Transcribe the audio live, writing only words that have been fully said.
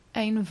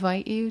I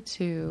invite you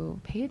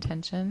to pay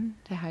attention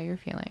to how you're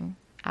feeling.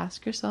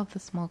 Ask yourself the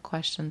small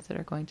questions that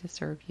are going to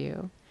serve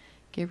you.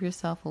 Give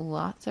yourself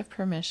lots of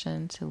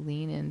permission to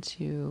lean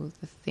into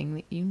the thing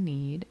that you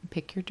need.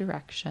 Pick your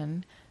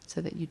direction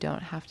so that you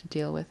don't have to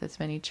deal with as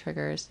many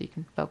triggers, so you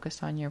can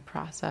focus on your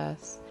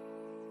process.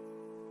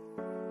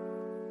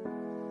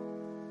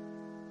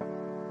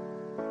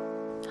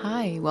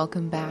 Hi,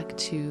 welcome back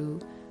to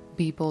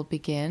Be Bold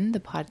Begin, the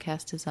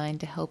podcast designed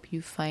to help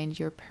you find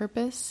your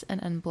purpose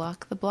and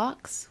unblock the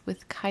blocks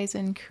with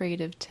Kaizen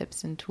creative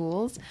tips and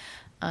tools.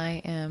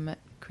 I am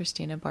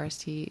Christina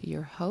Barcy,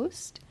 your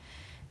host.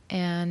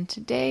 And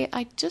today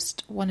I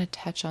just want to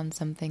touch on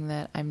something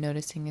that I'm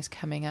noticing is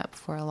coming up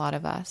for a lot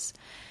of us,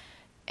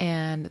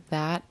 and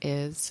that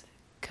is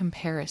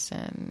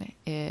comparison.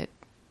 It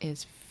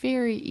is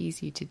very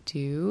easy to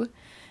do.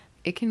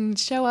 It can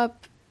show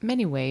up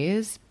many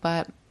ways,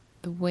 but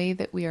the way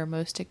that we are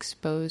most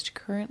exposed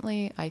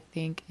currently, I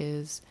think,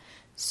 is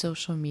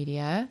social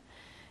media.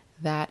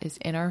 That is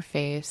in our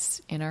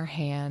face, in our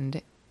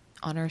hand,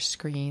 on our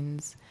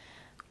screens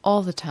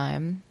all the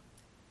time.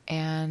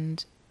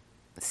 And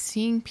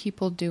seeing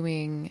people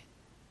doing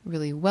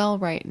really well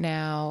right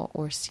now,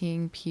 or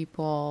seeing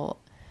people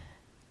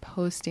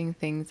posting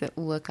things that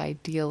look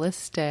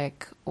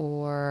idealistic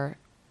or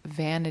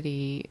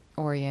vanity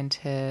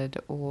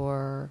oriented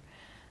or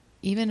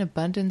even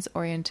abundance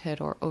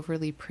oriented or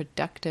overly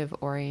productive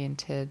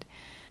oriented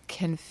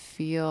can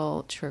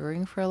feel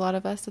triggering for a lot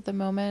of us at the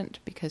moment,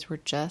 because we're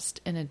just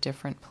in a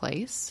different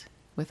place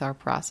with our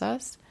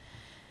process.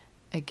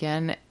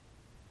 Again,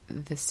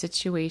 the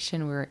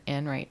situation we're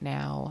in right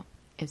now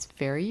is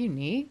very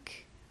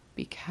unique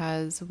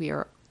because we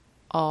are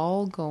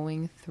all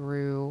going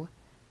through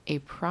a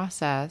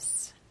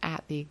process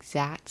at the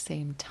exact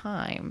same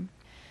time.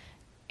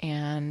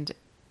 And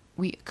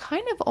we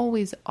kind of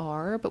always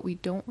are, but we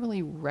don't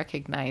really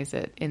recognize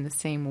it in the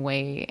same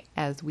way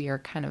as we are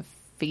kind of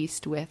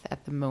faced with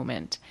at the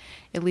moment.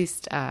 At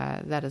least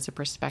that is a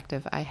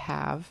perspective I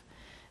have,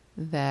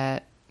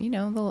 that, you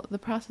know, the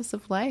process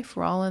of life,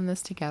 we're all in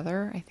this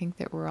together. I think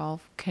that we're all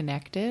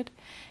connected,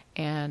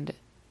 and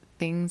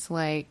things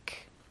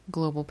like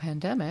global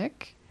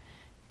pandemic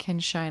can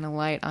shine a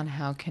light on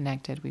how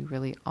connected we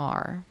really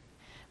are,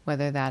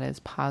 whether that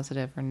is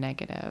positive or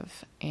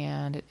negative.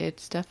 And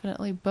it's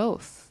definitely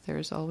both.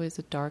 There's always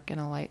a dark and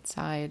a light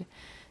side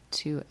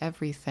to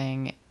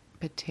everything,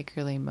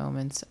 particularly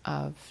moments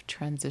of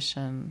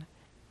transition.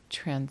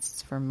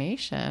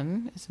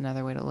 Transformation is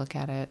another way to look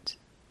at it,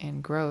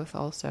 and growth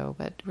also,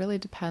 but it really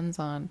depends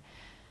on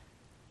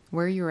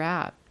where you're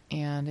at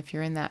and if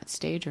you're in that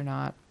stage or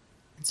not.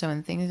 So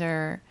when things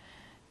are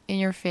in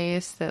your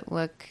face that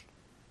look,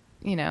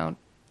 you know,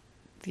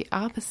 the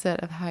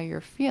opposite of how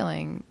you're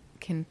feeling,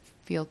 can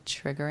feel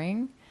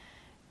triggering.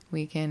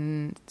 We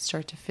can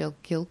start to feel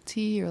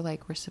guilty, or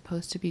like we're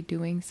supposed to be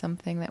doing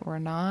something that we're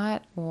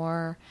not,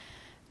 or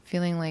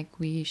feeling like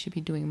we should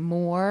be doing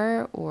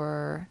more,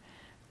 or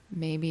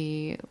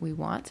maybe we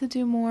want to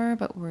do more,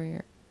 but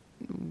we're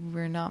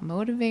not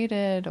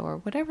motivated, or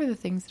whatever the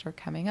things that are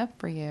coming up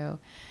for you.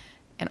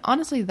 And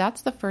honestly,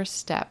 that's the first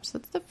step. So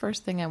that's the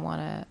first thing I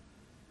want to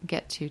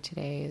get to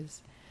today,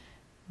 is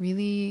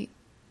really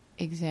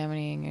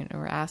examining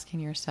or asking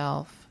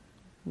yourself,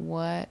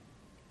 what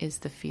is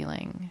the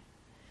feeling?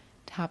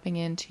 Tapping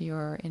into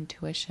your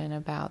intuition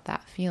about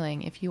that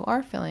feeling. If you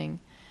are feeling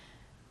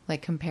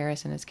like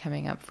comparison is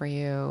coming up for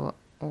you,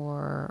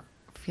 or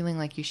feeling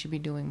like you should be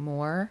doing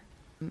more,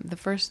 the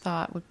first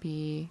thought would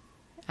be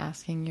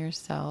asking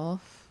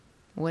yourself,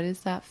 what is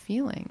that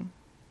feeling?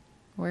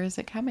 Where is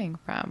it coming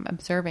from?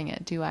 Observing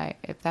it.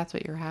 If that's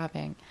what you're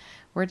having,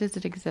 where does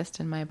it exist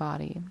in my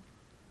body?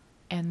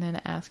 And then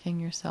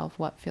asking yourself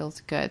what feels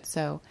good.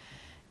 So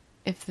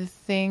if the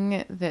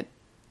thing that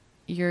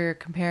you're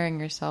comparing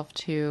yourself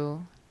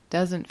to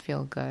doesn't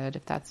feel good,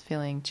 if that's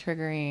feeling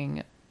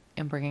triggering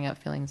and bringing up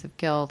feelings of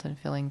guilt and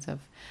feelings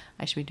of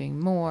I should be doing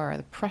more, or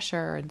the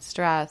pressure and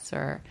stress,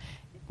 or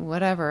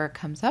whatever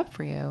comes up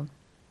for you,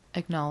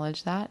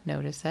 acknowledge that,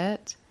 notice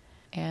it,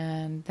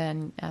 and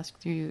then ask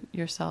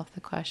yourself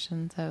the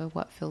questions of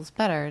what feels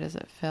better.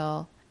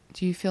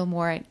 Do you feel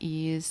more at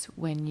ease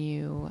when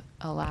you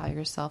allow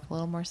yourself a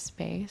little more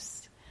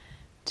space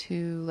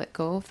to let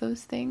go of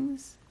those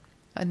things?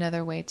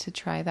 Another way to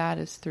try that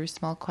is through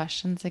small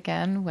questions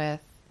again,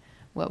 with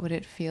what would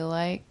it feel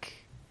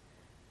like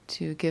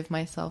to give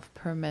myself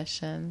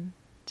permission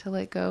to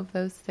let go of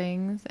those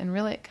things? And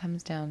really it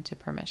comes down to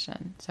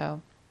permission.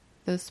 So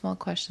those small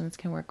questions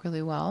can work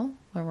really well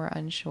when we're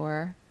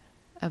unsure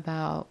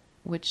about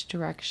which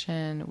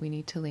direction we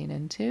need to lean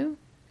into.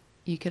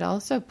 You could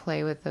also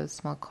play with those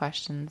small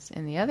questions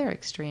in the other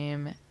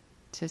extreme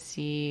to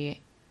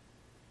see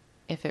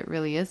if it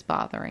really is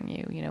bothering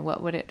you. You know,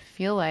 what would it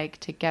feel like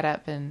to get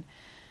up and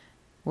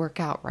work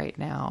out right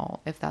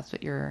now, if that's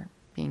what you're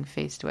being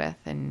faced with,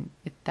 and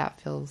if that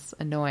feels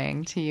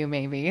annoying to you,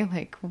 maybe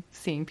like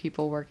seeing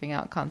people working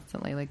out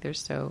constantly, like they're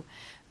so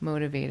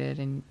motivated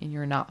and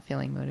you're not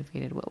feeling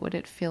motivated. What would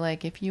it feel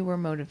like if you were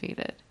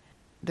motivated?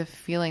 the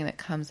feeling that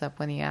comes up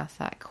when you ask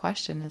that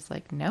question is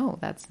like, no,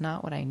 that's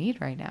not what I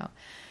need right now,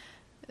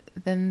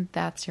 then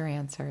that's your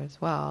answer as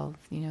well.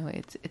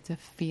 It's a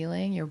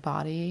feeling. Your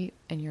body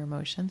and your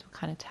emotions will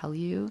kind of tell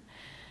you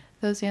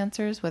those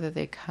answers, whether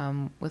they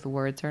come with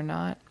words or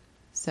not.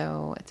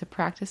 So it's a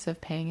practice of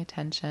paying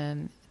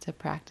attention. It's a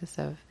practice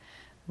of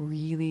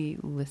really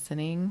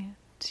listening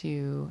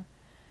to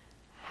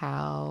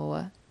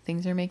how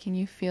things are making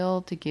you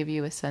feel, to give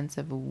you a sense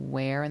of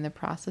where in the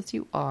process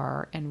you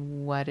are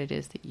and what it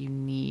is that you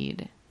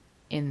need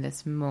in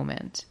this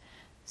moment.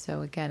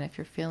 So again, if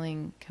you're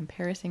feeling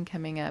comparison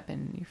coming up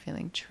and you're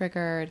feeling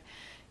triggered,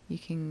 you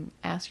can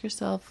ask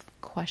yourself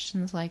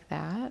questions like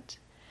that,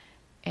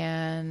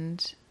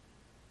 and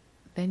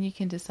then you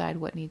can decide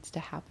what needs to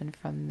happen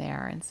from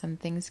there. And some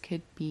things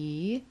could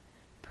be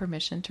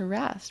permission to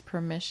rest,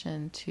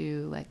 permission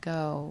to let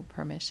go,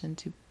 permission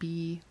to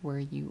be where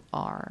you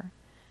are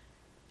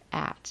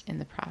at in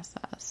the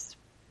process,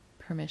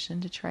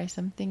 permission to try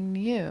something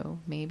new.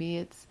 Maybe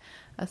it's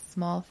a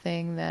small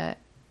thing that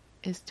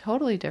is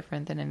totally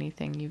different than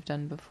anything you've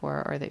done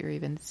before, or that you're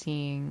even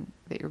seeing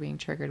that you're being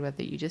triggered with,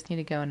 that you just need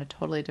to go in a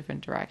totally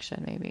different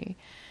direction maybe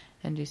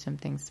and do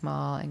something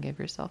small and give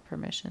yourself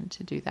permission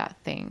to do that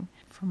thing.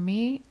 For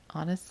me,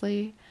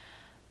 honestly,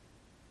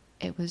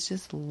 it was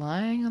just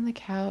lying on the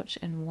couch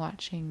and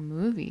watching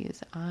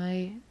movies.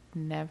 I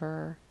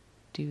never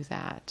do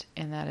that,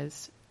 and that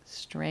is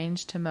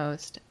strange to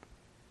most.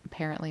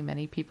 Apparently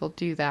many people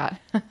do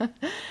that.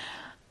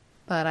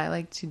 But I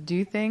like to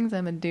do things.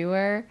 I'm a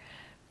doer.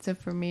 So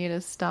for me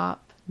to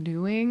stop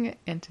doing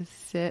and to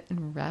sit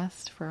and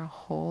rest for a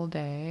whole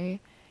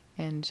day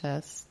and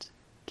just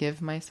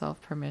give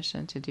myself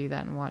permission to do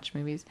that and watch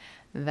movies,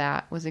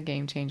 that was a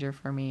game changer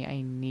for me.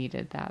 I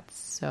needed that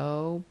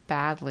so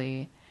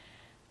badly.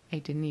 I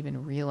didn't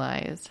even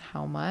realize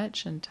how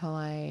much until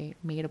I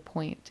made a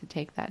point to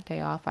take that day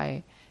off.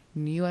 I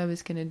knew I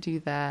was going to do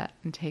that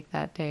and take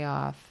that day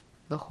off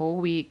the whole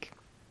week.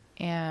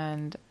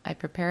 And I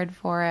prepared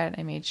for it.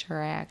 I made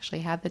sure I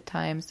actually had the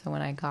time. So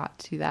when I got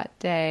to that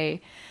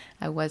day,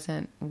 I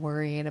wasn't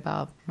worried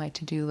about my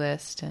to-do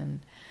list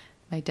and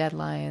my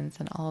deadlines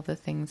and all of the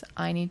things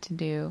I need to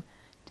do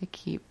to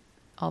keep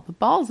all the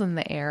balls in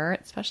the air,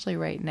 especially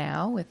right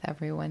now with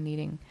everyone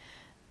needing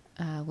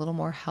a little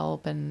more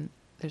help. And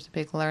there's a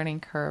big learning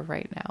curve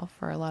right now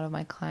for a lot of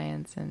my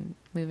clients, and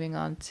moving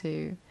on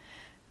to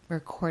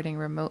recording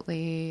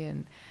remotely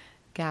and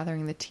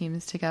gathering the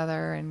teams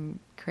together and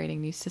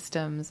creating new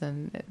systems.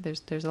 And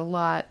there's a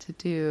lot to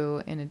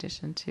do in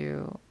addition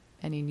to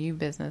any new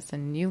business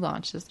and new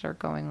launches that are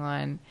going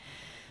on.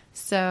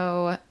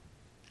 So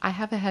I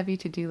have a heavy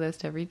to-do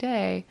list every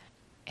day,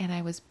 and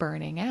I was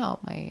burning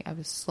out. I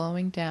was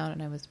slowing down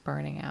and I was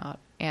burning out.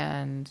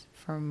 And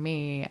for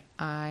me,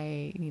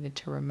 I needed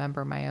to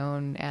remember my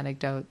own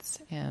anecdotes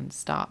and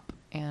stop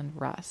and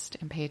rest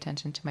and pay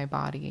attention to my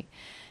body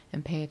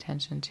and pay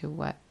attention to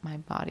what my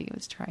body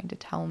was trying to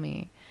tell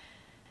me.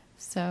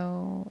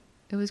 So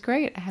it was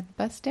great. I had the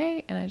best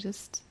day, and I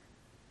just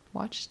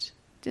watched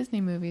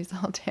Disney movies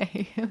all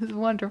day. It was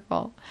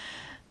wonderful.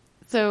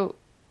 So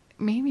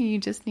maybe you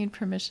just need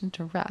permission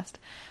to rest.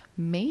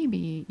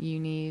 Maybe you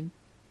need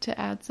to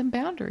add some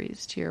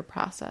boundaries to your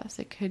process.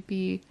 It could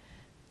be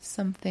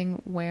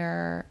something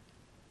where,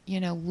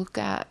 look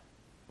at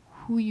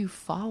who you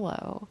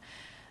follow.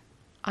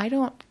 I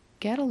don't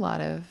get a lot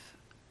of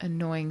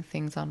annoying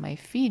things on my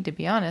feed, to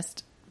be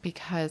honest,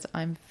 because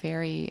I've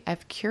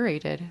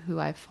curated who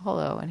I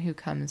follow and who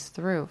comes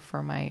through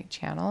for my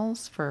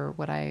channels, for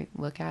what I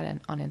look at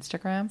on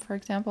Instagram, for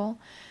example.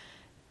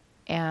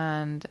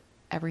 And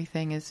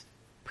everything is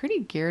pretty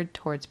geared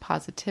towards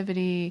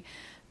positivity,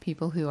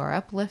 people who are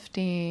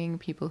uplifting,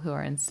 people who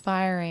are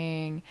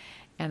inspiring,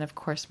 and of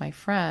course my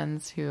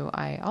friends who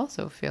I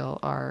also feel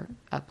are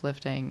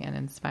uplifting and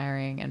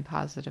inspiring and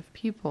positive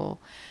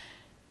people.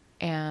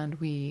 And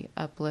we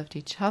uplift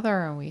each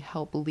other and we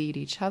help lead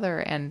each other.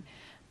 And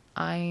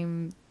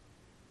I'm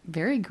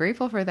very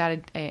grateful for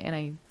that. And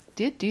I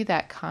did do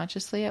that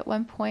consciously at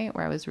one point,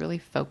 where I was really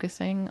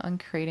focusing on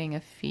creating a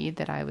feed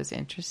that I was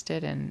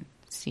interested in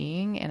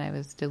seeing, and I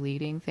was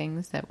deleting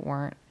things that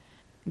weren't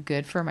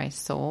good for my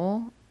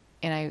soul.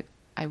 And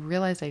I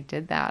realized I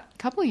did that a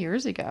couple of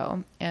years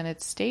ago, and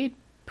it stayed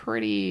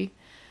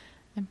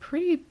I'm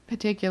pretty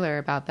particular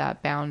about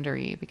that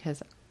boundary,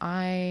 because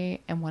I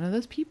am one of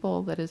those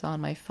people that is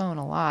on my phone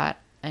a lot,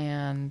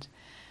 and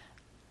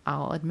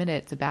I'll admit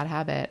it, it's a bad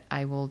habit.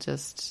 I will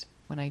just,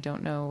 when I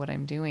don't know what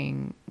I'm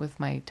doing with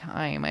my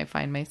time, I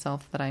find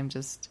myself that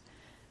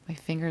my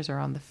fingers are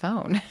on the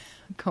phone,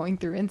 going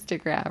through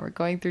Instagram or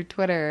going through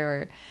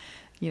Twitter,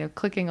 or,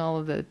 clicking all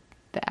of the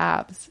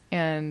apps.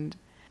 And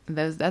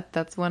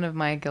that's one of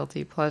my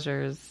guilty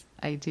pleasures.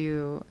 I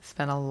do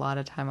spend a lot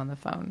of time on the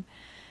phone,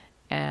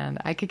 and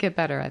I could get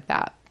better at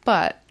that.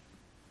 But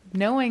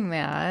knowing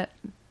that,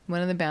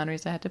 one of the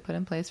boundaries I had to put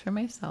in place for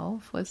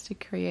myself was to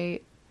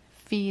create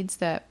feeds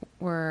that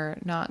were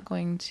not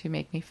going to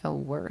make me feel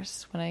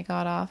worse when I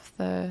got off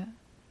the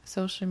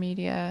social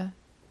media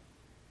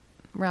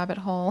rabbit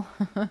hole.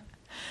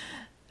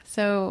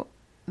 So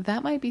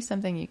that might be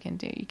something you can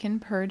do. You can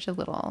purge a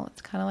little.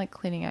 It's kind of like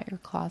cleaning out your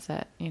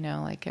closet,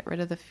 like get rid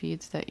of the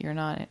feeds that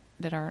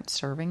aren't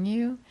serving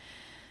you.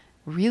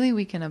 Really,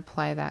 we can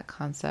apply that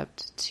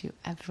concept to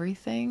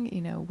everything.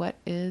 What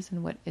is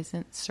and what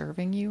isn't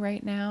serving you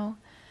right now.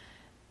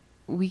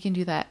 We can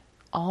do that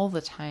all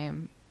the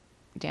time,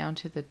 down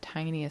to the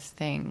tiniest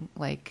thing,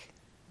 like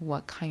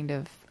what kind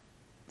of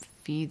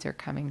feeds are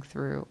coming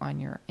through on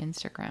your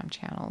Instagram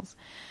channels.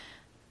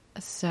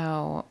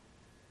 So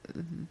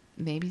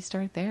maybe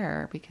start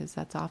there, because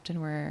that's often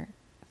where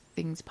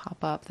things pop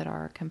up that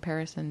are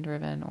comparison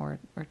driven or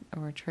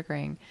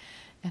triggering.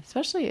 And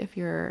especially if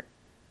you're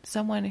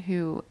someone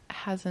who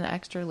has an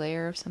extra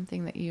layer of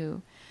something that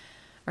you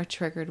are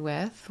triggered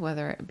with,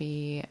 whether it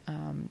be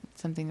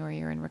something where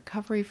you're in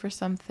recovery for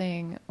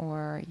something,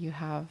 or you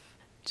have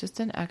just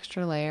an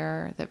extra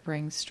layer that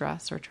brings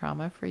stress or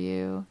trauma for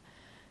you,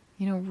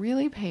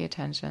 really pay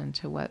attention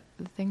to what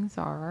the things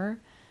are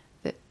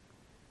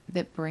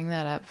that bring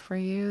that up for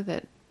you,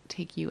 that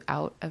take you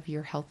out of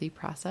your healthy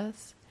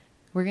process.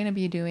 We're going to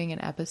be doing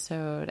an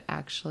episode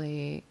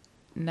actually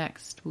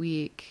next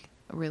week,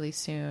 really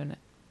soon,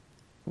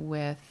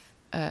 with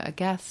a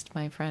guest,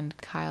 my friend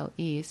Kyle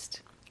East,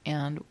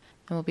 and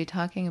we'll be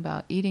talking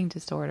about eating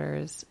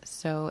disorders.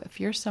 So if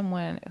you're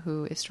someone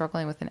who is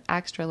struggling with an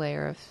extra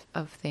layer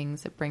of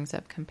things that brings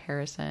up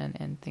comparison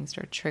and things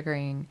that are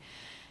triggering,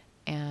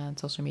 and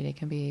social media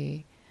can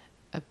be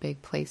a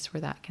big place where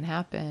that can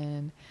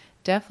happen,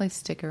 definitely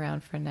stick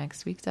around for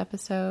next week's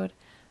episode.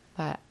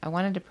 But I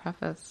wanted to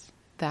preface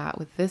that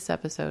with this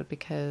episode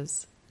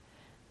because,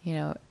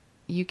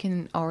 you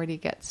can already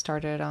get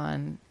started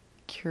on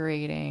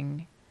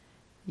curating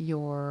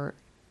your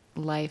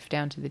life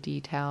down to the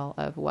detail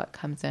of what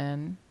comes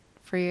in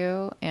for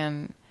you.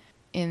 And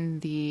in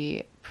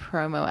the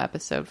promo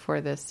episode for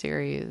this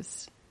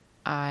series,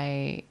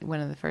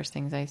 one of the first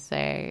things I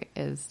say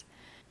is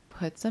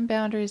put some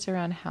boundaries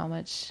around how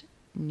much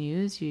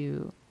news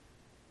you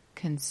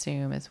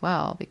consume as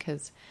well,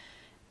 because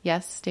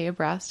yes, stay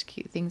abreast.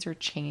 Things are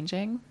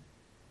changing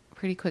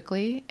pretty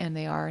quickly, and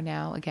they are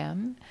now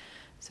again.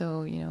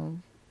 So,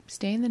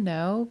 stay in the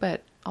know,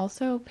 but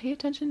also pay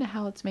attention to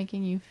how it's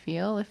making you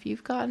feel. If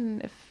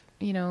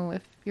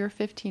your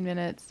 15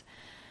 minutes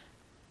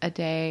a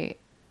day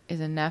is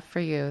enough for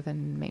you,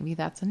 then maybe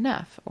that's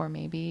enough. Or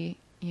maybe,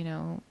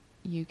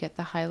 you get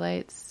the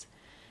highlights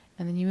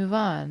and then you move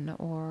on.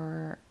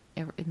 Or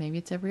maybe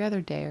it's every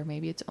other day, or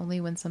maybe it's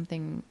only when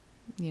something,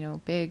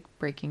 big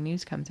breaking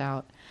news comes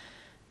out,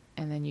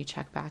 and then you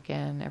check back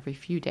in every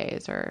few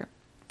days, or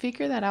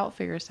figure that out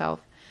for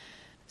yourself.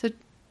 So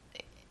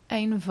I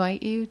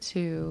invite you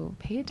to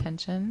pay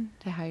attention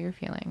to how you're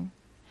feeling.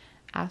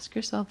 Ask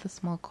yourself the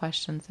small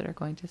questions that are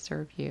going to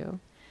serve you.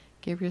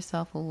 Give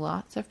yourself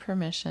lots of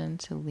permission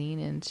to lean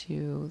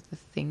into the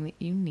thing that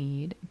you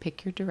need.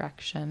 Pick your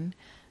direction,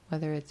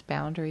 whether it's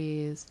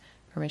boundaries,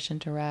 permission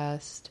to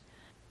rest,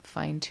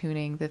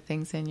 fine-tuning the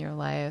things in your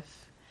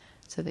life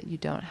so that you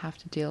don't have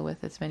to deal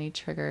with as many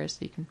triggers, so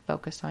you can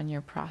focus on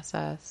your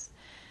process,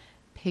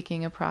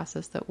 picking a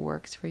process that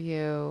works for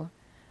you.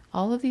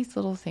 All of these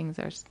little things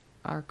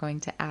are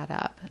going to add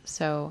up.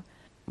 So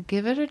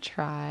give it a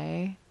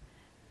try.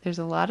 There's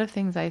a lot of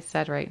things I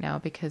said right now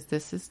because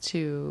there's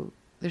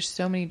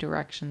so many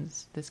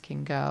directions this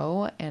can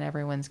go, and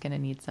everyone's going to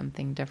need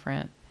something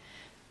different.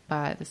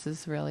 But this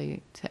is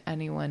really to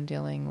anyone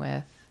dealing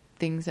with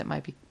things that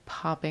might be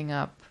popping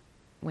up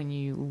when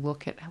you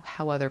look at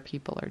how other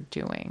people are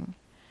doing.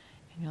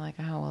 And you're like,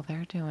 oh, well,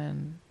 they're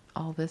doing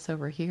all this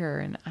over here,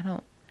 and I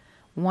don't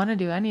want to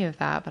do any of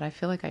that, but I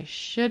feel like I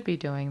should be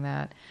doing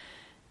that.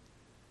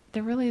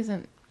 There really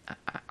isn't,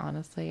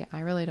 honestly,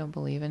 I really don't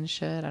believe in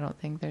should. I don't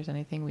think there's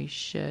anything we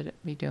should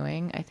be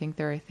doing. I think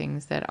there are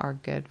things that are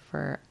good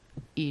for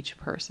each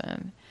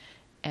person.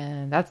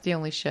 And that's the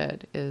only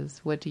should, is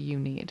what do you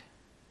need?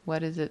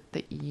 What is it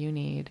that you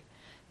need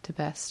to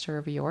best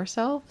serve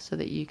yourself so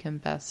that you can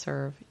best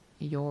serve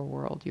your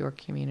world, your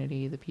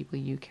community, the people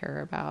you care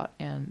about,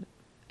 and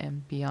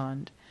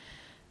beyond.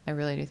 I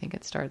really do think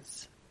it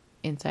starts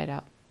inside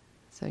out.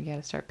 So you got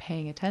to start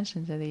paying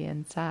attention to the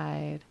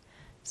inside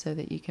so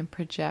that you can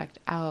project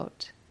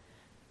out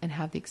and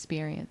have the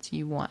experience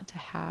you want to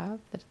have,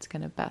 that it's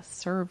going to best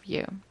serve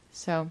you.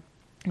 So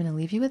I'm going to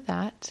leave you with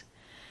that,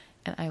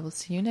 and I will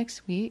see you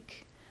next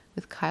week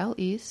with Kyle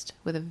East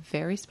with a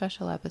very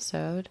special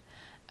episode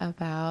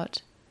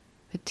about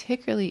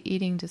particularly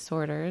eating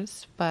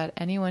disorders, but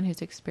anyone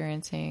who's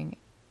experiencing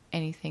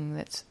anything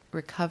that's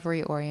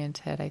recovery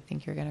oriented, I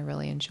think you're going to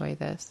really enjoy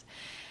this.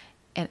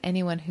 And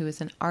anyone who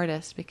is an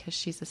artist, because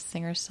she's a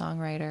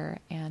singer-songwriter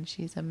and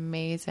she's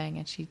amazing,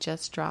 and she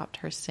just dropped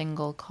her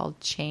single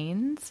called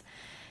Chains,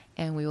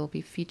 and we will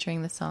be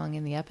featuring the song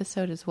in the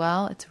episode as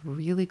well. It's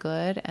really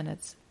good and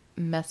it's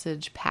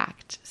message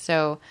packed.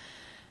 So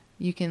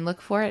you can look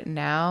for it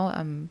now.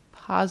 I'm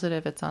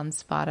positive it's on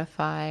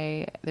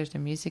Spotify. There's a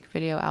music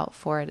video out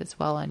for it as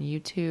well on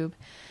YouTube.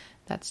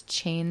 That's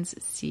Chains,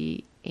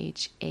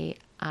 Chains,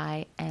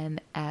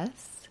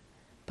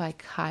 by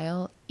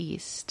Kyle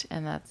East.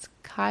 And that's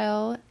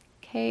Kyle,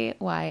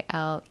 Kyileast.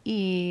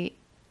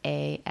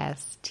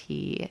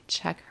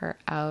 Check her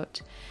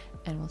out,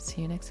 and we'll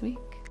see you next week.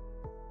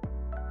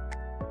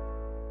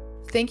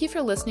 Thank you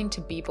for listening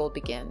to Be Bold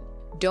Begin.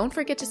 Don't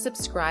forget to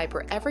subscribe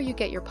wherever you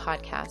get your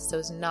podcasts so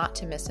as not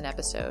to miss an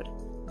episode.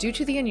 Due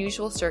to the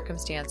unusual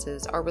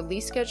circumstances, our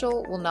release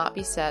schedule will not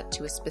be set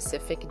to a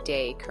specific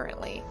day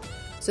currently.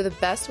 So the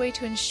best way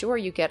to ensure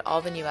you get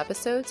all the new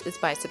episodes is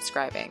by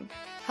subscribing.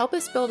 Help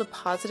us build a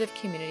positive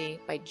community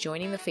by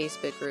joining the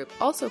Facebook group,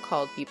 also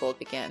called Be Bold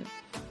Begin.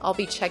 I'll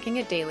be checking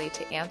it daily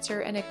to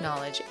answer and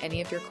acknowledge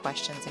any of your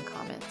questions and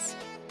comments.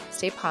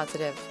 Stay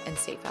positive and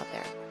safe out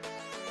there.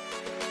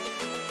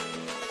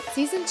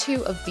 Season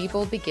 2 of Be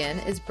Bold Begin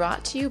is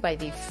brought to you by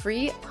the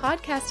free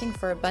Podcasting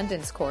for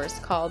Abundance course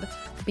called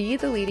Be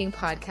the Leading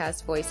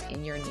Podcast Voice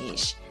in Your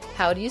Niche: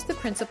 How to Use the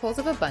Principles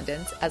of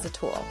Abundance as a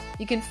Tool.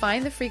 You can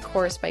find the free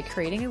course by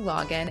creating a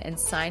login and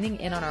signing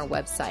in on our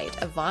website,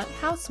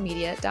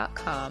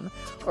 avanthousemedia.com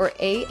or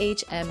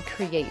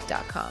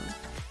ahmcreate.com.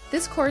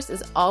 This course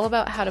is all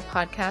about how to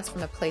podcast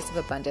from a place of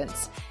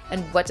abundance.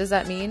 And what does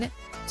that mean?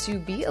 To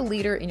be a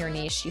leader in your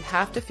niche, you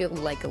have to feel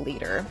like a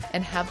leader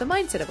and have the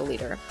mindset of a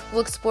leader.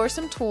 We'll explore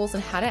some tools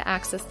on how to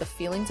access the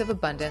feelings of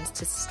abundance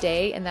to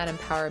stay in that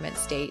empowerment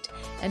state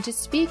and to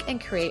speak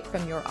and create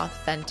from your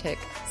authentic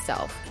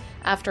self.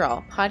 After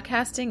all,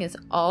 podcasting is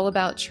all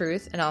about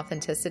truth and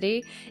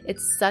authenticity.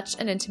 It's such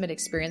an intimate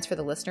experience for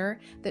the listener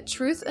that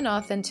truth and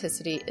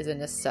authenticity is a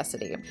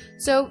necessity.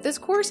 So this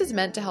course is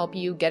meant to help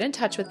you get in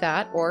touch with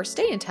that or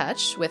stay in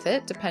touch with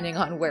it, depending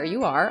on where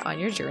you are on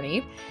your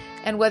journey.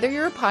 And whether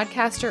you're a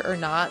podcaster or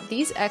not,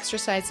 these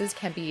exercises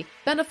can be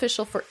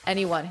beneficial for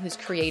anyone who's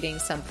creating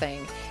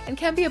something and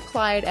can be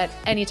applied at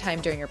any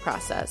time during your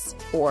process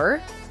or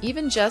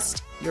even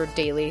just your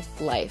daily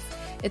life.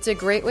 It's a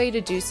great way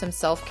to do some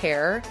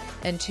self-care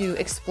and to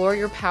explore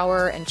your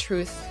power and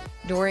truth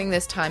during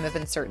this time of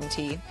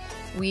uncertainty.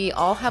 We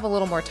all have a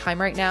little more time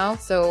right now,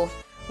 so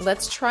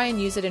let's try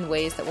and use it in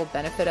ways that will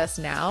benefit us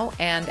now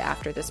and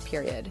after this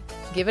period.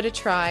 Give it a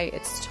try.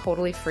 It's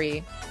totally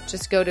free.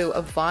 Just go to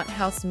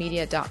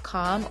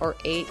avanthousemedia.com or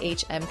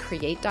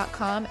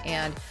ahmcreate.com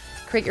and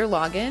create your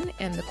login,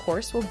 and the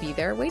course will be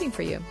there waiting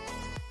for you.